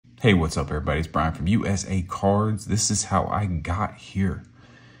Hey, what's up, everybody? It's Brian from USA Cards. This is how I got here.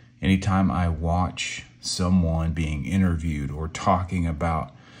 Anytime I watch someone being interviewed or talking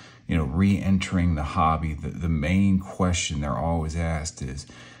about, re-entering the hobby, the main question they're always asked is,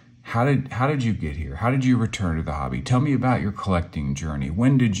 how did you get here? How did you return to the hobby? Tell me about your collecting journey.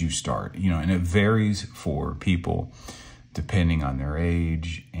 When did you start? And it varies for people depending on their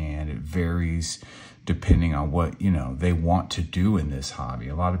age, and it varies depending on what, they want to do in this hobby.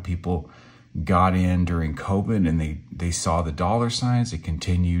 A lot of people got in during COVID and they saw the dollar signs. They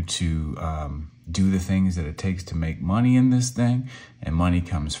continue to do the things that it takes to make money in this thing, and money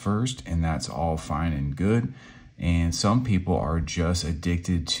comes first, and that's all fine and good. And some people are just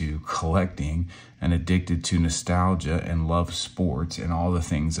addicted to collecting and addicted to nostalgia and love sports and all the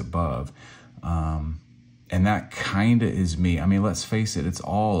things above. And that kind of is me. I mean, let's face it, it's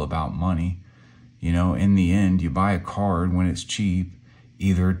all about money. In the end, you buy a card when it's cheap,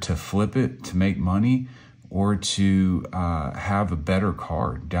 either to flip it to make money or to have a better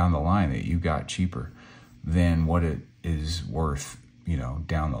card down the line that you got cheaper than what it is worth,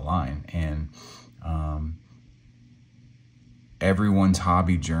 down the line. And everyone's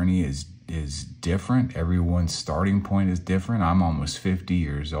hobby journey is different. Everyone's starting point is different. I'm almost 50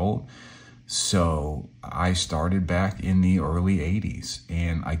 years old. So I started back in the early 80s,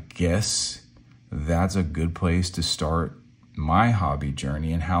 and I guess that's a good place to start my hobby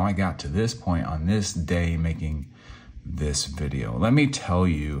journey and how I got to this point on this day making this video. Let me tell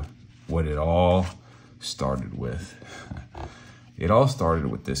you what it all started with. It all started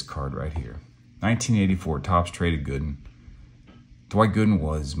with this card right here. 1984 Topps Traded Gooden. Dwight Gooden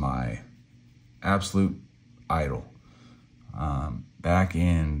was my absolute idol. Back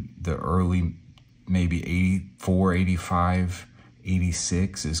in the early, maybe 84, 85,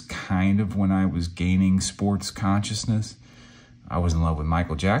 86 is kind of when I was gaining sports consciousness. I was in love with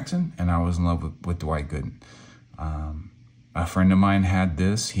Michael Jackson, and I was in love with Dwight Gooden. A friend of mine had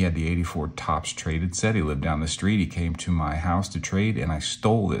this. He had the 84 Topps Traded set. He lived down the street. He came to my house to trade, and I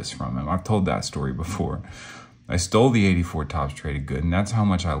stole this from him. I've told that story before. I stole the 84 Topps Traded Gooden. That's how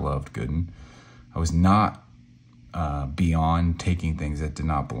much I loved Gooden. I was not beyond taking things that did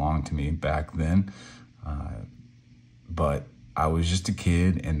not belong to me back then. But I was just a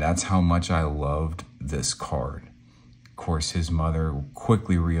kid, and that's how much I loved this card. Of course, his mother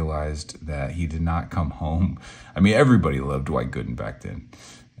quickly realized that he did not come home. I mean, everybody loved Dwight Gooden back then.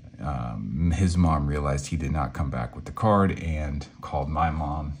 His mom realized he did not come back with the card and called my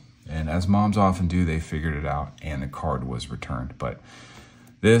mom. And as moms often do, they figured it out, and the card was returned. But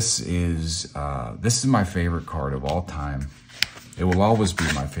this is my favorite card of all time. It will always be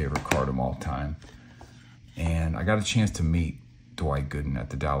my favorite card of all time. And I got a chance to meet Dwight Gooden at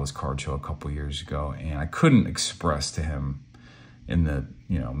the Dallas Card Show a couple years ago, and I couldn't express to him in the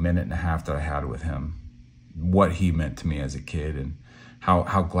minute and a half that I had with him what he meant to me as a kid, and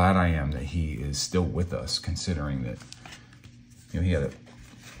how glad I am that he is still with us, considering that he had a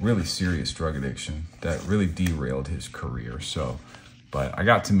really serious drug addiction that really derailed his career. But I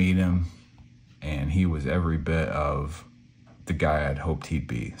got to meet him, and he was every bit of the guy I'd hoped he'd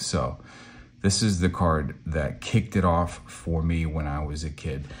be. So this is the card that kicked it off for me when I was a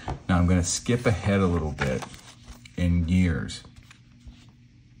kid. Now I'm going to skip ahead a little bit in years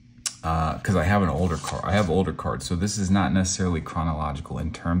because I have an older card. I have older cards, so this is not necessarily chronological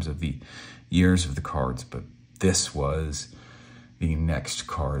in terms of the years of the cards, but this was the next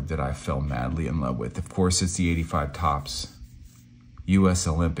card that I fell madly in love with. Of course, it's the 85 Topps U.S.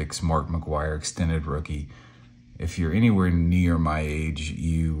 Olympics Mark McGwire Extended Rookie. If you're anywhere near my age,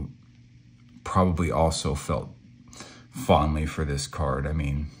 you probably also felt fondly for this card. I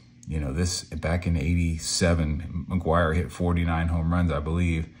mean, this back in 87, McGwire hit 49 home runs, I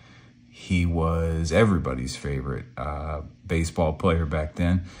believe. He was everybody's favorite baseball player back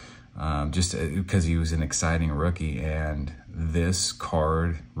then, just because he was an exciting rookie. And this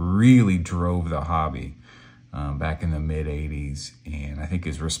card really drove the hobby back in the mid-'80s, and I think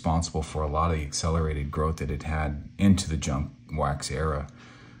is responsible for a lot of the accelerated growth that it had into the junk wax era.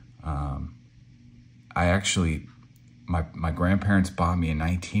 My grandparents bought me a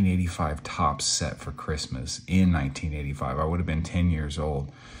 1985 Topps set for Christmas in 1985. I would have been 10 years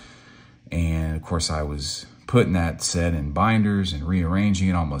old. And of course I was putting that set in binders and rearranging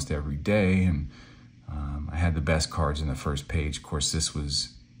it almost every day. And I had the best cards in the first page. Of course, this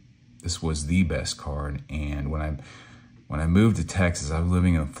was the best card. And when I moved to Texas, I was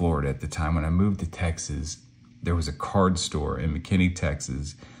living in Florida at the time. When I moved to Texas, there was a card store in McKinney,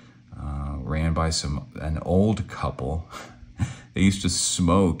 Texas, ran by an old couple They used to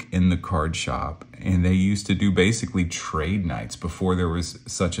smoke in the card shop, and they used to do basically trade nights before there was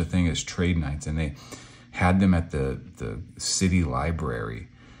such a thing as trade nights. And they had them at the city library.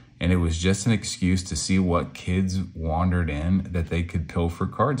 And it was just an excuse to see what kids wandered in that they could pilfer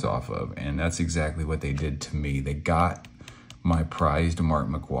cards off of. And that's exactly what they did to me. They got my prized Mark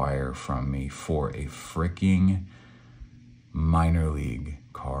McGwire from me for a freaking minor league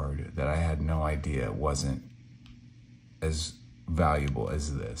card that I had no idea wasn't as valuable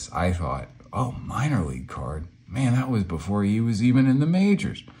as this. I thought, oh, minor league card? Man, that was before he was even in the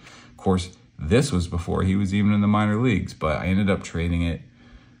majors. Of course, this was before he was even in the minor leagues, but I ended up trading it.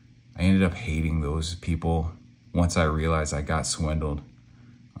 I ended up hating those people once I realized I got swindled.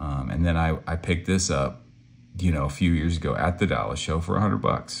 And then I picked this up, you know, a few years ago at the Dallas show for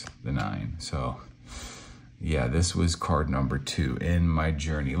 $100, the 9. So yeah, this was card number 2 in my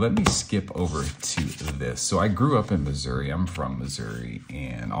journey. Let me skip over to this. So I grew up in Missouri. I'm from Missouri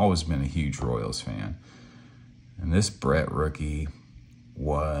and always been a huge Royals fan. And this Brett rookie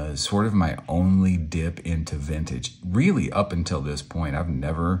was sort of my only dip into vintage. Really, up until this point, I've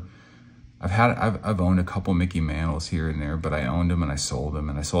owned a couple Mickey Mantles here and there, but I owned them and I sold them,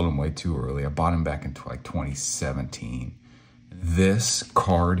 and I sold them way too early. I bought them back in like 2017. This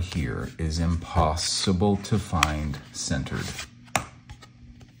card here is impossible to find centered.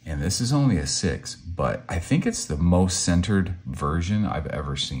 And this is only a 6, but I think it's the most centered version I've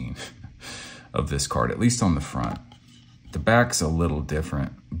ever seen of this card, at least on the front. The back's a little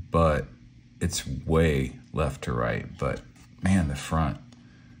different, but it's way left to right. But man, the front,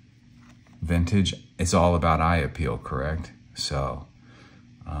 vintage, it's all about eye appeal, correct? So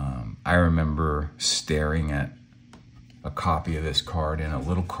I remember staring at a copy of this card in a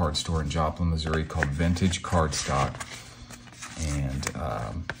little card store in Joplin, Missouri called Vintage Cardstock, and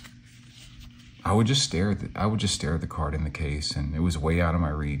I would just stare at the card in the case, and it was way out of my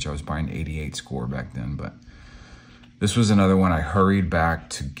reach. I was buying 88 score back then, but this was another one I hurried back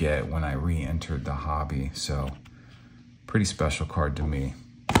to get when I re-entered the hobby. So pretty special card to me.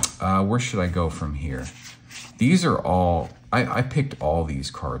 Where should I go from here? These are all, I picked all these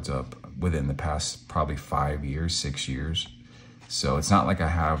cards up within the past probably 5 years, 6 years. So it's not like I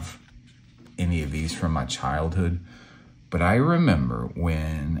have any of these from my childhood. But I remember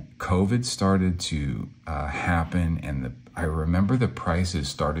when COVID started to happen, and I remember the prices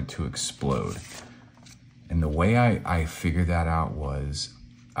started to explode. And the way I figured that out was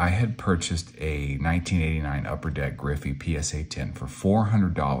I had purchased a 1989 Upper Deck Griffey PSA 10 for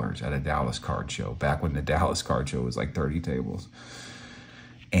 $400 at a Dallas card show, back when the Dallas card show was like 30 tables.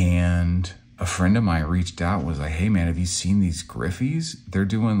 And a friend of mine reached out, was like, hey man, have you seen these Griffies? They're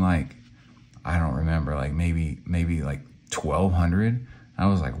doing like, I don't remember, like maybe like 1,200. I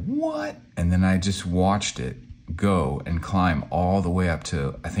was like, what? And then I just watched it go and climb all the way up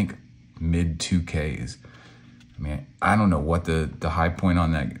to, I think, mid 2Ks. I mean, I don't know what the high point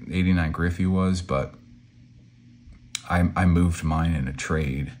on that 89 Griffey was, but I moved mine in a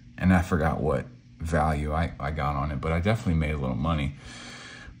trade, and I forgot what value I got on it, but I definitely made a little money.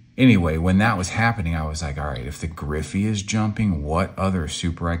 Anyway, when that was happening, I was like, all right, if the Griffey is jumping, what other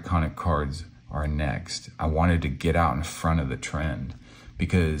super iconic cards are next? I wanted to get out in front of the trend,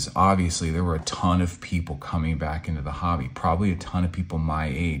 because obviously there were a ton of people coming back into the hobby, probably a ton of people my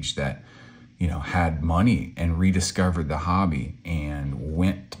age that, you know, had money and rediscovered the hobby and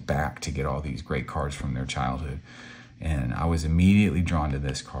went back to get all these great cards from their childhood. And I was immediately drawn to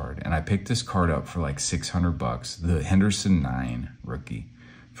this card. And I picked this card up for like $600, the Henderson 9 rookie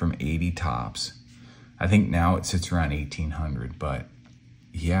from 80 Tops. I think now it sits around 1,800, but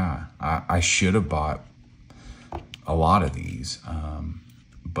yeah, I should have bought a lot of these.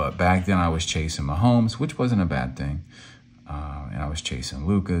 But back then I was chasing Mahomes, which wasn't a bad thing. And I was chasing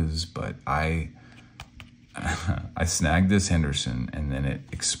Lucas, but I snagged this Henderson, and then it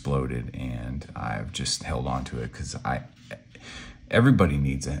exploded, and I've just held on to it because everybody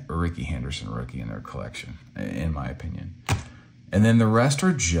needs a Ricky Henderson rookie in their collection, in my opinion. And then the rest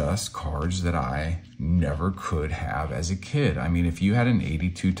are just cards that I never could have as a kid. I mean, if you had an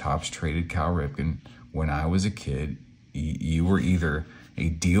 82 Tops traded Cal Ripken when I was a kid, you were either a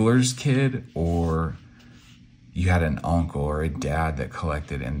dealer's kid or you had an uncle or a dad that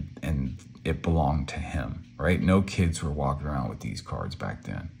collected, and it belonged to him, right? No kids were walking around with these cards back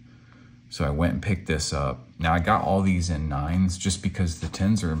then. So I went and picked this up. Now I got all these in 9s just because the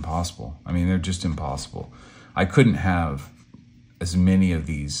 10s are impossible. I mean, they're just impossible. I couldn't have as many of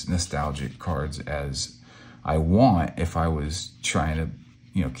these nostalgic cards as I want if I was trying to,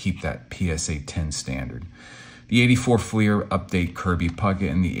 you know, keep that PSA 10 standard. The 84 Fleer update Kirby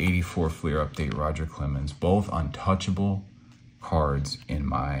Puckett and the 84 Fleer update Roger Clemens, both untouchable cards in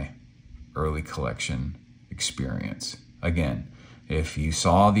my early collection experience. Again, if you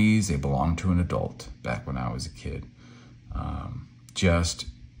saw these, they belonged to an adult back when I was a kid. Just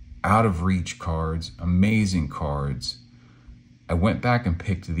out of reach cards, amazing cards. I went back and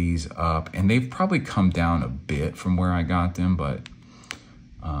picked these up, and they've probably come down a bit from where I got them, but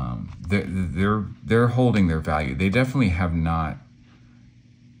they're holding their value. They definitely have not.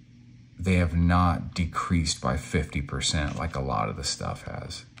 They have not decreased by 50% like a lot of the stuff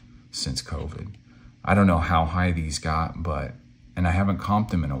has since COVID. I don't know how high these got, and I haven't comped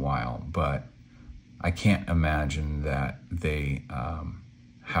them in a while, but I can't imagine that they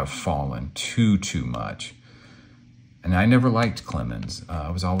have fallen too much. And I never liked Clemens. I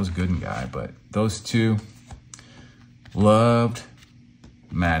was always a Gooden guy, but those two, loved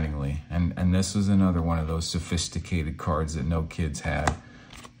Mattingly. And this was another one of those sophisticated cards that no kids had.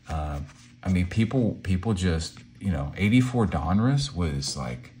 I mean, people just, 84 Donruss was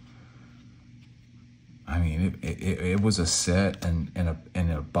like, I mean, it was a set and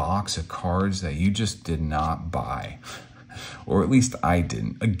a box of cards that you just did not buy. Or at least I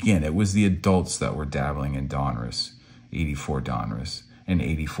didn't. Again, it was the adults that were dabbling in Donruss, 84 Donruss, and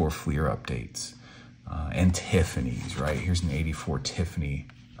 84 Fleer updates, and Tiffany's, right? Here's an 84 Tiffany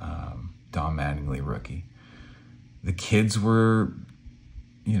Don Mattingly rookie. The kids were,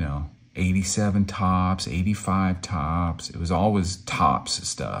 87 tops, 85 tops. It was always tops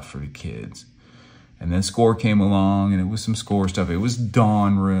stuff for the kids. And then Score came along, and it was some Score stuff. It was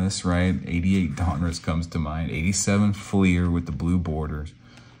Donruss, right? 88 Donruss comes to mind. 87 Fleer with the blue borders.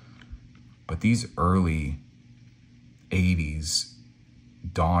 But these early 80s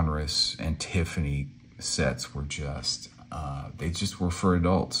Donruss and Tiffany sets were just, they just were for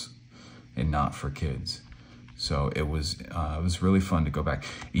adults and not for kids. So it was really fun to go back.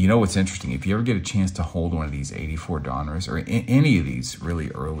 You know what's interesting? If you ever get a chance to hold one of these 84 Donruss or any of these really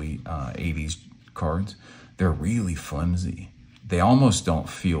early 80s cards, they're really flimsy. They almost don't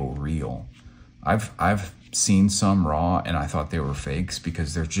feel real. I've seen some raw and I thought they were fakes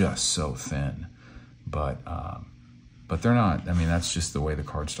because they're just so thin. But they're not. I mean, that's just the way the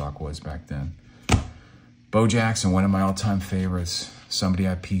card stock was back then. Bo Jackson, one of my all-time favorites. Somebody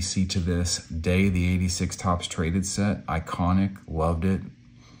I PC to this day, the 86 Topps Traded set. Iconic, loved it.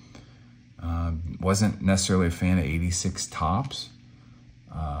 Wasn't necessarily a fan of 86 Topps,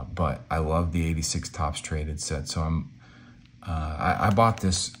 but I love the 86 Topps Traded set. So I bought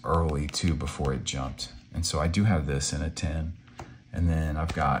this early too before it jumped. And so I do have this in a 10. And then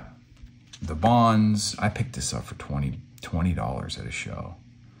I've got the Bonds. I picked this up for $20 at a show.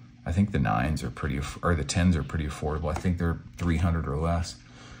 I think the 9s are the 10s are pretty affordable. I think they're $300 or less.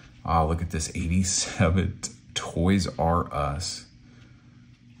 Oh, look at this 87 Toys R Us.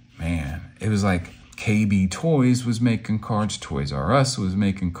 Man, it was like KB Toys was making cards. Toys R Us was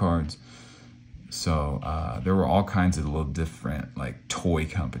making cards. So there were all kinds of little different like toy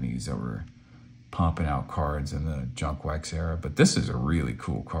companies that were pumping out cards in the junk wax era. But this is a really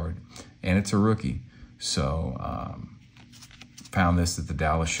cool card, and it's a rookie. So found this at the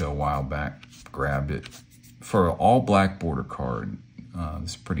Dallas show a while back, grabbed it for an all black border card.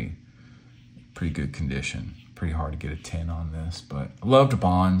 It's pretty good condition. Pretty hard to get a 10 on this, but I loved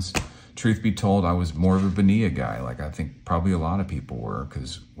Bonds. Truth be told, I was more of a Bonilla guy. Like I think probably a lot of people were,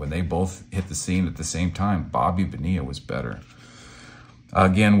 because when they both hit the scene at the same time, Bobby Bonilla was better.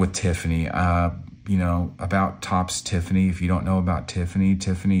 Again, with Tiffany, about Topps Tiffany. If you don't know about Tiffany,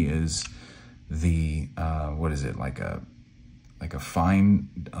 Tiffany is the, what is it? Like a fine,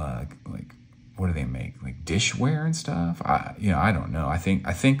 like, what do they make? Like dishware and stuff? I don't know. I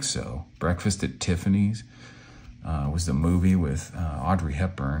think so. Breakfast at Tiffany's was the movie with Audrey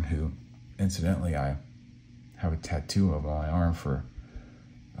Hepburn, who, incidentally, I have a tattoo of on my arm for,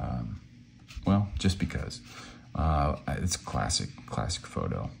 well, just because. It's a classic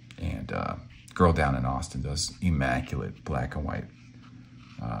photo. And girl down in Austin does immaculate black and white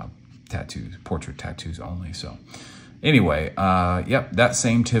tattoos, portrait tattoos only. So anyway, yep, that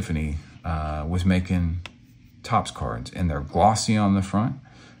same Tiffany was making Topps cards, and they're glossy on the front.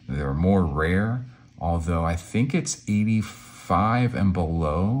 They're more rare, although I think it's 85 and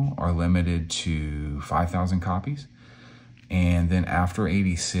below are limited to 5,000 copies. And then after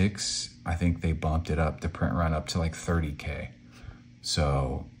 86, I think they bumped it up, the print run up to like 30K.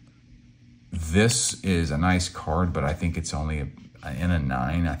 So this is a nice card, but I think it's only in a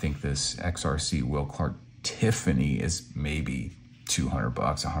 9. I think this XRC Will Clark Tiffany is maybe $200,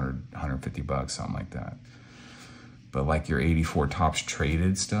 100, $150, something like that. But like your 84 Topps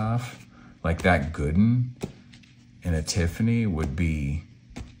Traded stuff, like that Gooden in a Tiffany would be,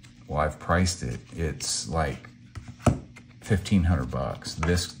 well, I've priced it. It's like $1,500 bucks,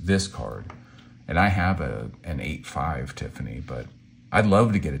 this card. And I have an 8.5 Tiffany, but I'd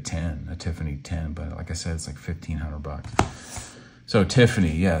love to get a Tiffany 10, but like I said, it's like $1,500 bucks. So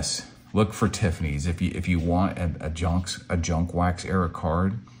Tiffany, yes, look for Tiffany's if you want a junk wax era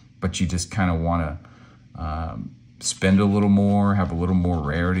card, but you just kind of want to spend a little more, have a little more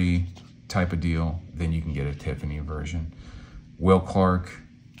rarity type of deal, then you can get a Tiffany version. Will Clark,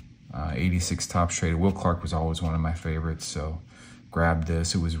 86 Topps Traded. Will Clark was always one of my favorites, so grabbed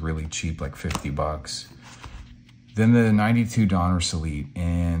this. It was really cheap, like 50 bucks. Then the 92 Donruss Elite.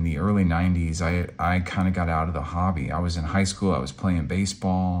 In the early 90s, I kind of got out of the hobby. I was in high school. I was playing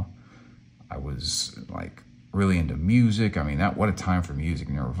baseball. I was like really into music. I mean, what a time for music.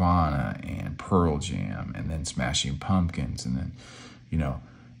 Nirvana and Pearl Jam, and then Smashing Pumpkins, and then, you know,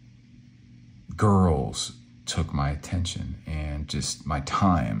 girls took my attention and just my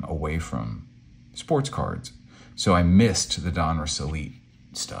time away from sports cards. So I missed the Donruss Elite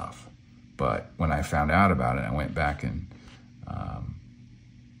stuff. But when I found out about it, I went back and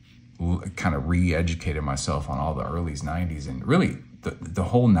kind of re-educated myself on all the early 90s. And really, the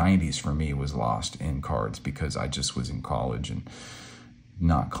whole 90s for me was lost in cards because I just was in college and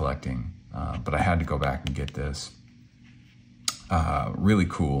not collecting. But I had to go back and get this. Really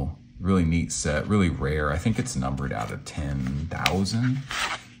cool, really neat set, really rare. I think it's numbered out of 10,000.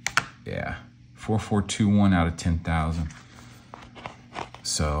 Yeah, 4421 out of 10,000.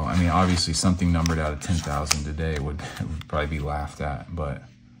 So, I mean, obviously something numbered out of 10,000 today would probably be laughed at, but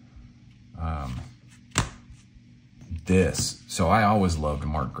this. So I always loved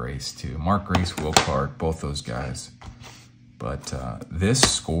Mark Grace too. Mark Grace, Will Clark, both those guys. But this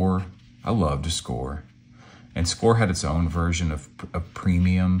Score, I loved Score. And Score had its own version of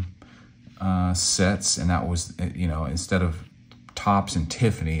premium sets, and that was, you know, instead of Topps and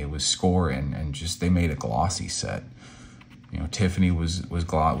Tiffany, it was Score, and just they made a glossy set. You know, Tiffany was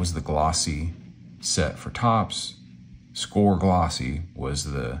the glossy set for Topps. Score Glossy was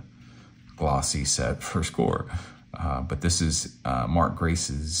the glossy set for Score. But this is Mark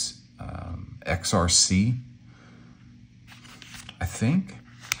Grace's XRC, I think.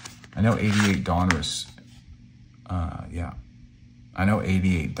 I know 88 Donruss. Yeah, I know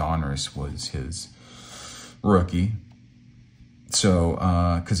 88 Donruss was his rookie. So,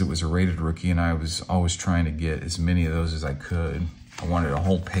 because it was a rated rookie, and I was always trying to get as many of those as I could. I wanted a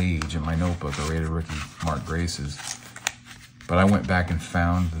whole page in my notebook of rated rookie Mark Grace's. But I went back and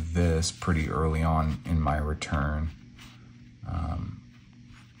found this pretty early on in my return.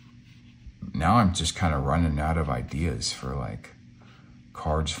 Now I'm just kind of running out of ideas for like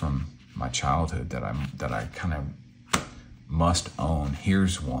cards from my childhood that I kind of must own.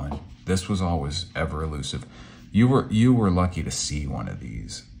 Here's one. This was always ever elusive. You were lucky to see one of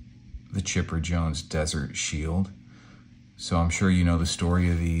these, the Chipper Jones Desert Shield. So I'm sure you know the story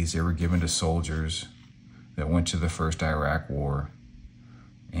of these. They were given to soldiers that went to the first Iraq War,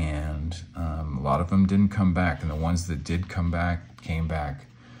 and a lot of them didn't come back. And the ones that did come back came back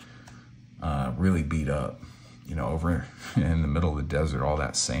really beat up. You know, over in the middle of the desert, all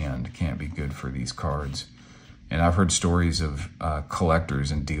that sand can't be good for these cards. And I've heard stories of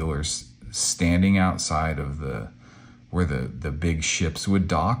collectors and dealers standing outside of where the big ships would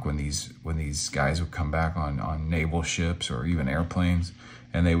dock when these guys would come back on naval ships or even airplanes,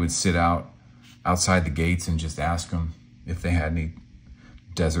 and they would sit outside the gates and just ask them if they had any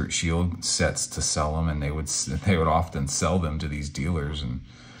Desert Shield sets to sell them, and they would often sell them to these dealers. And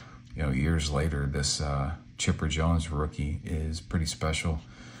you know, years later, this Chipper Jones rookie is pretty special.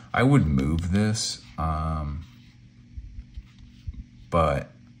 I would move this, but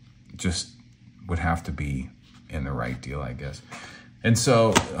just would have to be in the right deal, I guess. And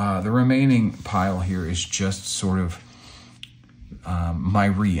so the remaining pile here is just sort of my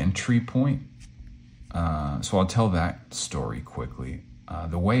re-entry point. So I'll tell that story quickly.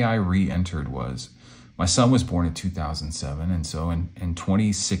 The way I re-entered was, my son was born in 2007, and so in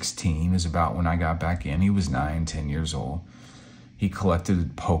 2016 is about when I got back in. He was 9, 10 years old. He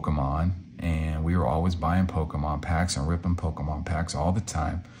collected Pokemon, and we were always buying Pokemon packs and ripping Pokemon packs all the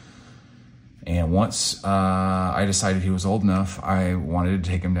time. And once I decided he was old enough, I wanted to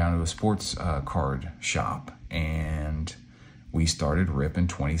take him down to a sports card shop. And we started ripping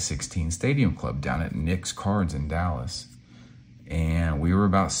 2016 Stadium Club down at Nick's Cards in Dallas. And we were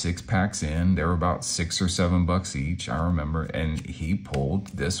about 6 packs in. They were about $6 or $7 each, I remember. And he pulled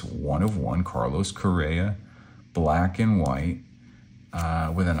this 1/1 Carlos Correa, black and white,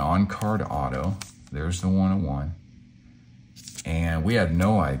 with an on-card auto. There's the 1/1. And we had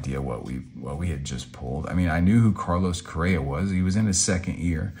no idea what we had just pulled. I mean, I knew who Carlos Correa was. He was in his second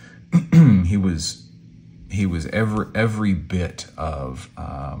year. He was he was every bit of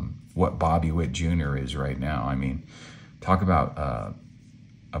what Bobby Witt Jr. is right now. I mean, talk about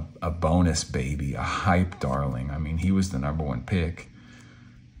a bonus baby, a hype darling. I mean, he was the #1 pick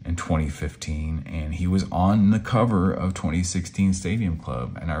in 2015, and he was on the cover of 2016 Stadium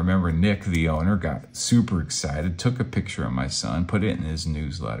Club. And I remember Nick, the owner, got super excited, took a picture of my son, put it in his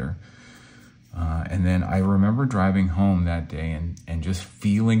newsletter. And then I remember driving home that day and just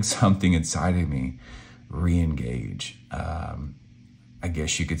feeling something inside of me re-engage. I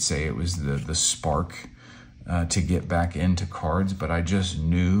guess you could say it was the spark to get back into cards, but I just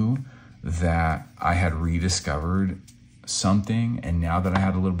knew that I had rediscovered something, and now that I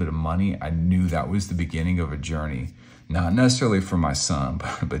had a little bit of money, I knew that was the beginning of a journey, not necessarily for my son,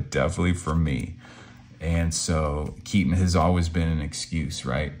 but definitely for me. And so Keaton has always been an excuse,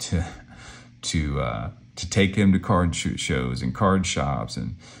 right, to take him to card shows and card shops.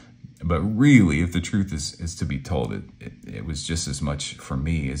 But really, if the truth is to be told, it was just as much for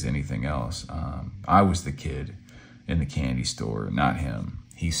me as anything else. I was the kid in the candy store, not him.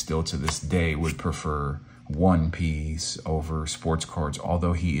 He still to this day would prefer One Piece over sports cards,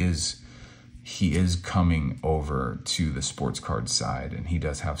 although he is coming over to the sports card side, and he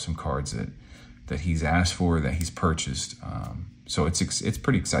does have some cards that he's asked for, that he's purchased. So it's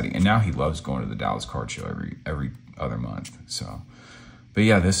pretty exciting, and now he loves going to the Dallas Card Show every other month. So, but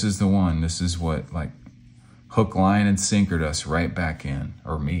yeah, this is the one. This is what, like, hook, line, and sinkered us right back in,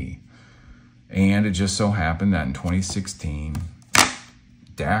 or me. And it just so happened that in 2016,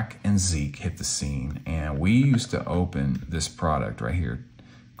 Dak and Zeke hit the scene, and we used to open this product right here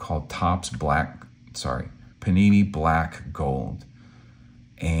called Panini Black Gold,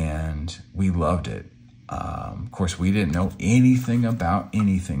 and we loved it. Of course, we didn't know anything about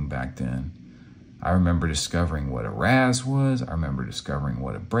anything back then. I remember discovering what a Raz was. I remember discovering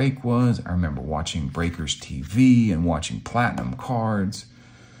what a break was. I remember watching Breakers TV and watching Platinum Cards.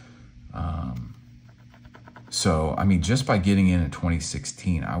 So, I mean, just by getting in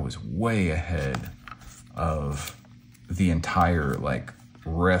 2016, I was way ahead of the entire, like,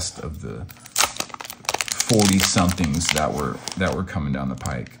 rest of the 40-somethings that were coming down the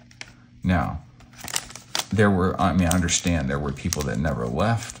pike. Now, I understand there were people that never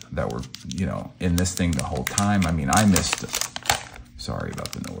left, that were, in this thing the whole time. I mean, sorry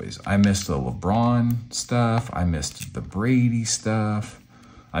about the noise. I missed the LeBron stuff. I missed the Brady stuff.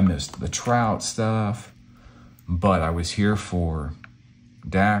 I missed the Trout stuff. But I was here for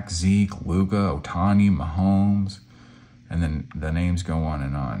Dak, Zeke, Luka, Ohtani, Mahomes, and then the names go on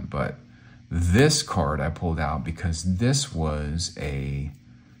and on. But this card I pulled out because this was a,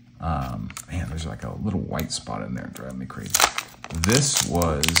 man, there's like a little white spot in there driving me crazy. This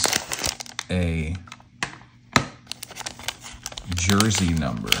was a jersey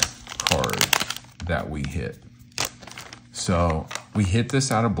number card that we hit. So we hit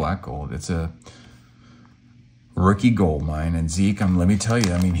this out of black gold. It's a rookie gold mine. And Zeke, let me tell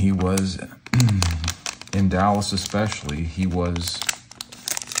you, I mean, he was, in Dallas especially, he was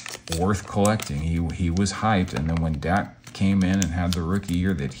worth collecting. He was hyped. And then when Dak came in and had the rookie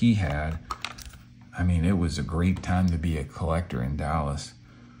year that he had, I mean, it was a great time to be a collector in Dallas.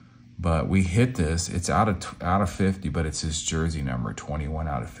 But we hit this. It's out of 50, but it's his jersey number, 21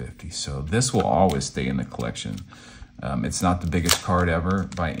 out of 50. So this will always stay in the collection. It's not the biggest card ever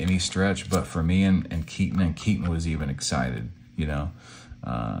by any stretch, but for me and Keaton was even excited,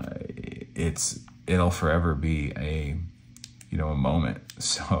 it'll forever be a moment.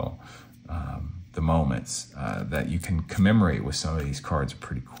 So the moments that you can commemorate with some of these cards are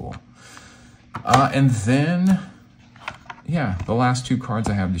pretty cool. And then, yeah, the last two cards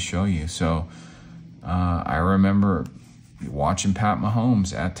I have to show you. So I remember watching Pat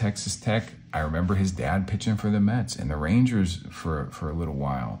Mahomes at Texas Tech. I remember his dad pitching for the Mets and the Rangers for a little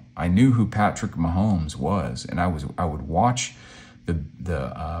while. I knew who Patrick Mahomes was, and I would watch the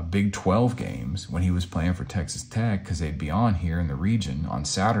Big 12 games when he was playing for Texas Tech, because they'd be on here in the region on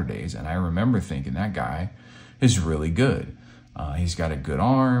Saturdays, and I remember thinking that guy is really good. He's got a good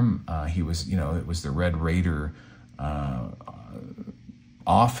arm. He was, it was the Red Raider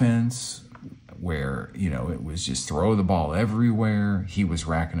offense, where, it was just throw the ball everywhere. He was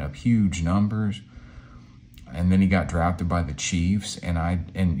racking up huge numbers. And then he got drafted by the Chiefs. And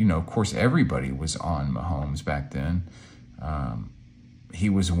of course, everybody was on Mahomes back then. He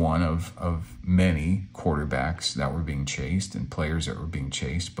was one of many quarterbacks that were being chased and players that were being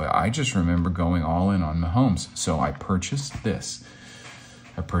chased. But I just remember going all in on Mahomes. So I purchased this.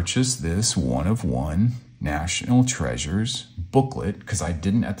 I purchased this 1-of-1 National Treasures booklet, because I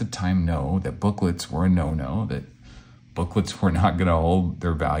didn't at the time know that booklets were a no-no, that booklets were not going to hold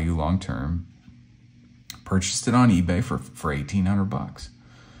their value long-term. Purchased it on eBay for $1,800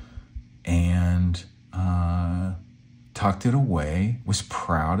 and tucked it away, was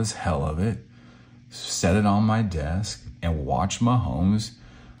proud as hell of it, set it on my desk, and watched Mahomes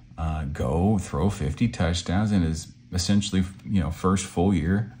go throw 50 touchdowns in his essentially, first full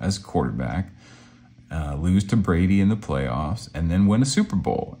year as quarterback, lose to Brady in the playoffs, and then win a Super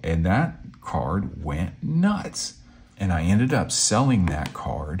Bowl. And that card went nuts. And I ended up selling that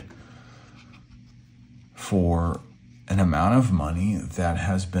card for an amount of money that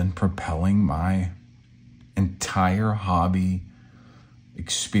has been propelling my entire hobby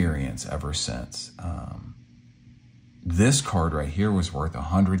experience ever since. This card right here was worth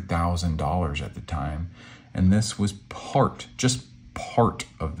 $100,000 at the time, and this was just part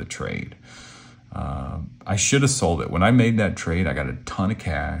of the trade. I should have sold it. When I made that trade, I got a ton of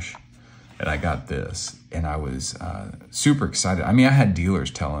cash, and I got this, and I was super excited. I mean, I had dealers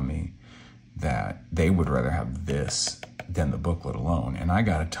telling me that they would rather have this than the booklet alone, and I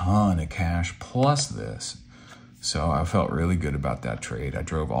got a ton of cash plus this. So I felt really good about that trade. I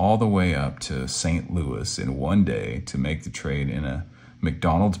drove all the way up to St. Louis in one day to make the trade in a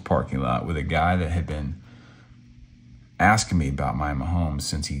McDonald's parking lot with a guy that had been asking me about my Mahomes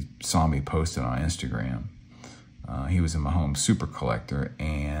since he saw me post it on Instagram. He was a Mahomes super collector,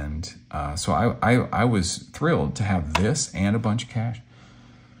 and so I was thrilled to have this and a bunch of cash.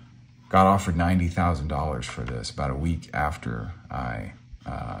 Got offered $90,000 for this about a week after I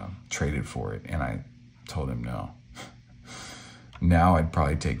traded for it, and I told him no. Now I'd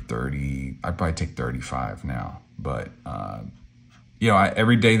probably take 30. I'd probably take 35 now. But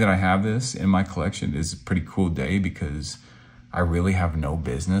every day that I have this in my collection is a pretty cool day because I really have no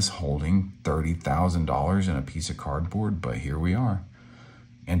business holding $30,000 in a piece of cardboard. But here we are.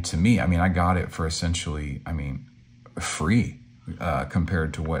 And to me, I mean, I got it for essentially, free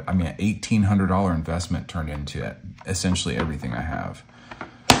compared to what, an $1,800 investment turned into essentially everything I have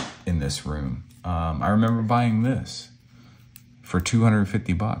in this room. I remember buying this for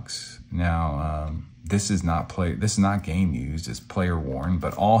 $250. Now, this is not game used, it's player worn,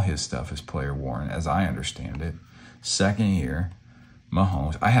 but all his stuff is player worn as I understand it. Second year,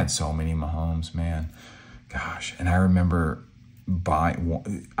 Mahomes. I had so many Mahomes, man. Gosh, and I remember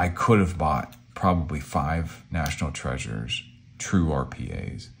I could have bought probably 5 National Treasures, true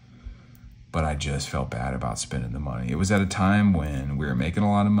RPAs. But I just felt bad about spending the money. It was at a time when we were making a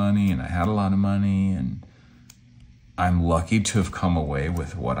lot of money and I had a lot of money, and I'm lucky to have come away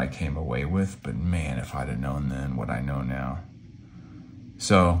with what I came away with. But man, if I'd have known then what I know now.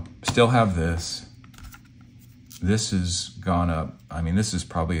 So still have this. This has gone up. This is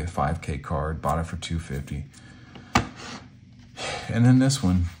probably a 5K card. Bought it for $250. And then this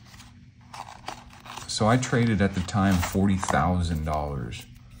one. So I traded at the time $40,000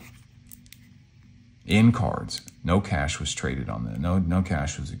 in cards. No cash was traded on that. No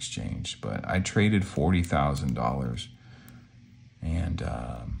cash was exchanged, but I traded $40,000, and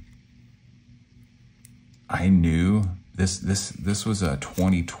I knew this was a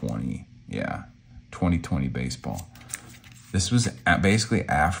 2020, 2020 baseball. This was basically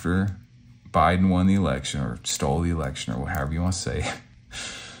after Biden won the election or stole the election or however you want to say it.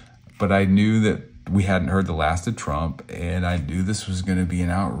 But I knew that we hadn't heard the last of Trump, and I knew this was going to be an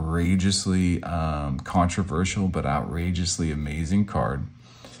outrageously controversial but outrageously amazing card.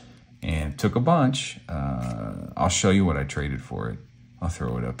 And it took a bunch. I'll show you what I traded for it. I'll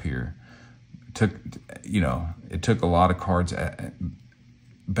throw it up here. It took a lot of cards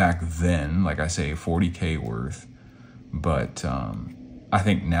back then, like I say, 40K worth. But I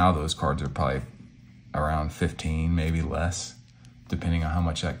think now those cards are probably around 15, maybe less, depending on how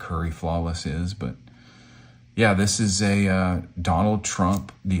much that Curry Flawless is. But yeah, this is a Donald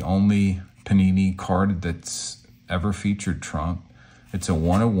Trump, the only Panini card that's ever featured Trump. It's a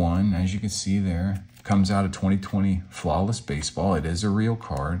 1/1, as you can see there. Comes out of 2020 Flawless Baseball. It is a real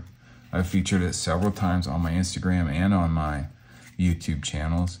card. I've featured it several times on my Instagram and on my YouTube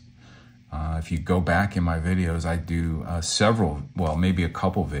channels. If you go back in my videos, I do maybe a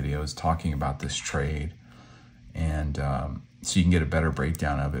couple videos talking about this trade. And so you can get a better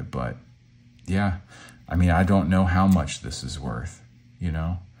breakdown of it. But yeah, I don't know how much this is worth,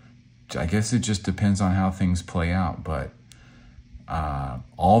 I guess it just depends on how things play out. But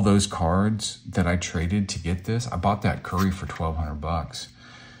all those cards that I traded to get this, I bought that Curry for $1,200.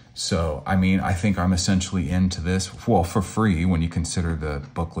 So, I think I'm essentially into this, for free when you consider the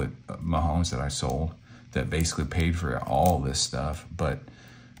booklet Mahomes that I sold that basically paid for all this stuff. But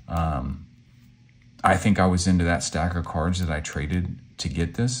I think I was into that stack of cards that I traded to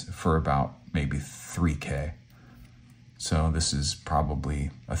get this for about maybe 3K. So this is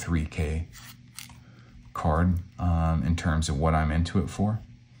probably a 3K card in terms of what I'm into it for.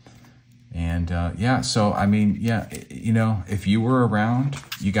 And yeah, so I mean, yeah, you know, if you were around,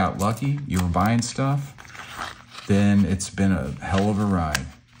 you got lucky, you were buying stuff, then it's been a hell of a ride.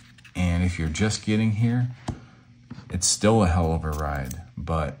 And if you're just getting here, it's still a hell of a ride,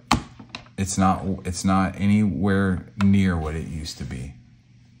 but it's not anywhere near what it used to be.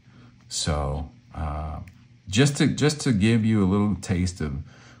 So just to give you a little taste of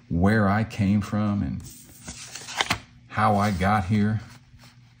where I came from and how I got here.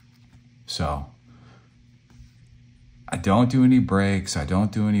 So I don't do any breaks. I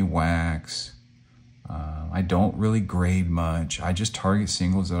don't do any wax. I don't really grade much. I just target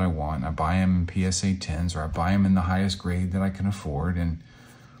singles that I want. I buy them in PSA 10s, or I buy them in the highest grade that I can afford. And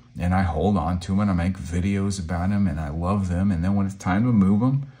I hold on to them, and I make videos about them, and I love them. And then when it's time to move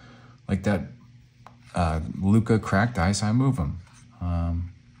them, like that Luka cracked ice, I move them.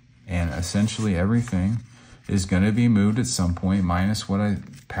 And essentially everything is going to be moved at some point, minus what I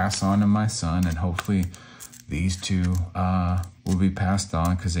pass on to my son. And hopefully these two will be passed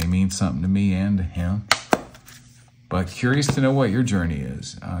on because they mean something to me and to him. But curious to know what your journey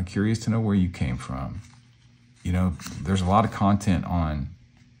is. Curious to know where you came from. You know, there's a lot of content on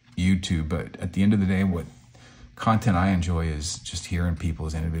YouTube, but at the end of the day, what content I enjoy is just hearing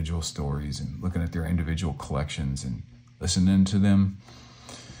people's individual stories and looking at their individual collections and listening to them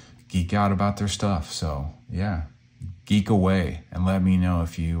geek out about their stuff. So yeah, geek away and let me know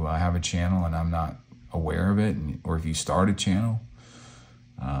if you have a channel and I'm not aware of it, or if you start a channel.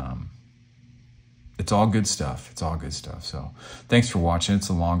 It's all good stuff. It's all good stuff. So thanks for watching. It's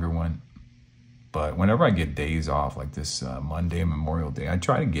a longer one, but whenever I get days off like this Monday, Memorial Day, I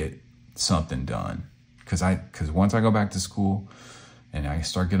try to get something done. Because once I go back to school and I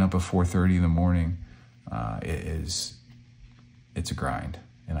start getting up at 4:30 in the morning, it's a grind,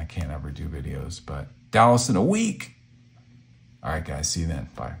 and I can't ever do videos. But Dallas in a week. All right, guys. See you then.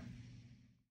 Bye.